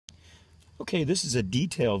Okay, this is a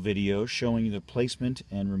detail video showing you the placement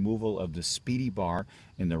and removal of the Speedy-Bar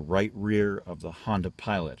in the right rear of the Honda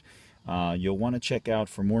Pilot. You'll want to check out,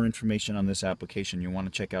 for more information on this application, you'll want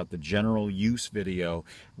to check out the general use video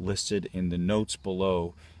listed in the notes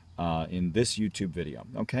below in this YouTube video.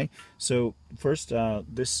 Okay, so first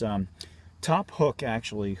this top hook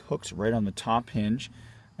actually hooks right on the top hinge,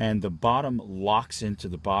 and the bottom locks into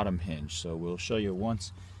the bottom hinge. So we'll show you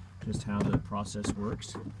once just how the process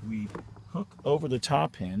works. We hook over the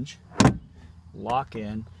top hinge, lock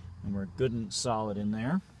in, and we're good and solid in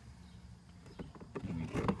there. And we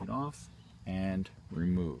take it off and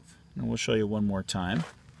remove. And we'll show you one more time.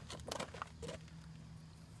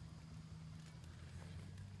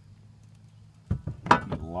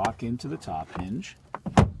 We lock into the top hinge,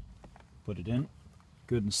 put it in,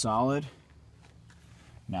 good and solid.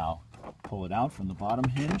 Now pull it out from the bottom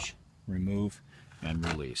hinge, remove, and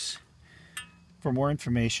release. For more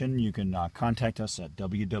information, you can contact us at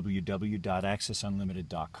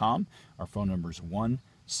www.accessunlimited.com. Our phone number is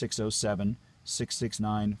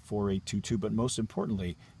 1-607-669-4822. But most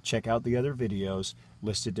importantly, check out the other videos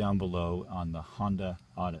listed down below on the Honda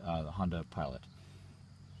Pilot.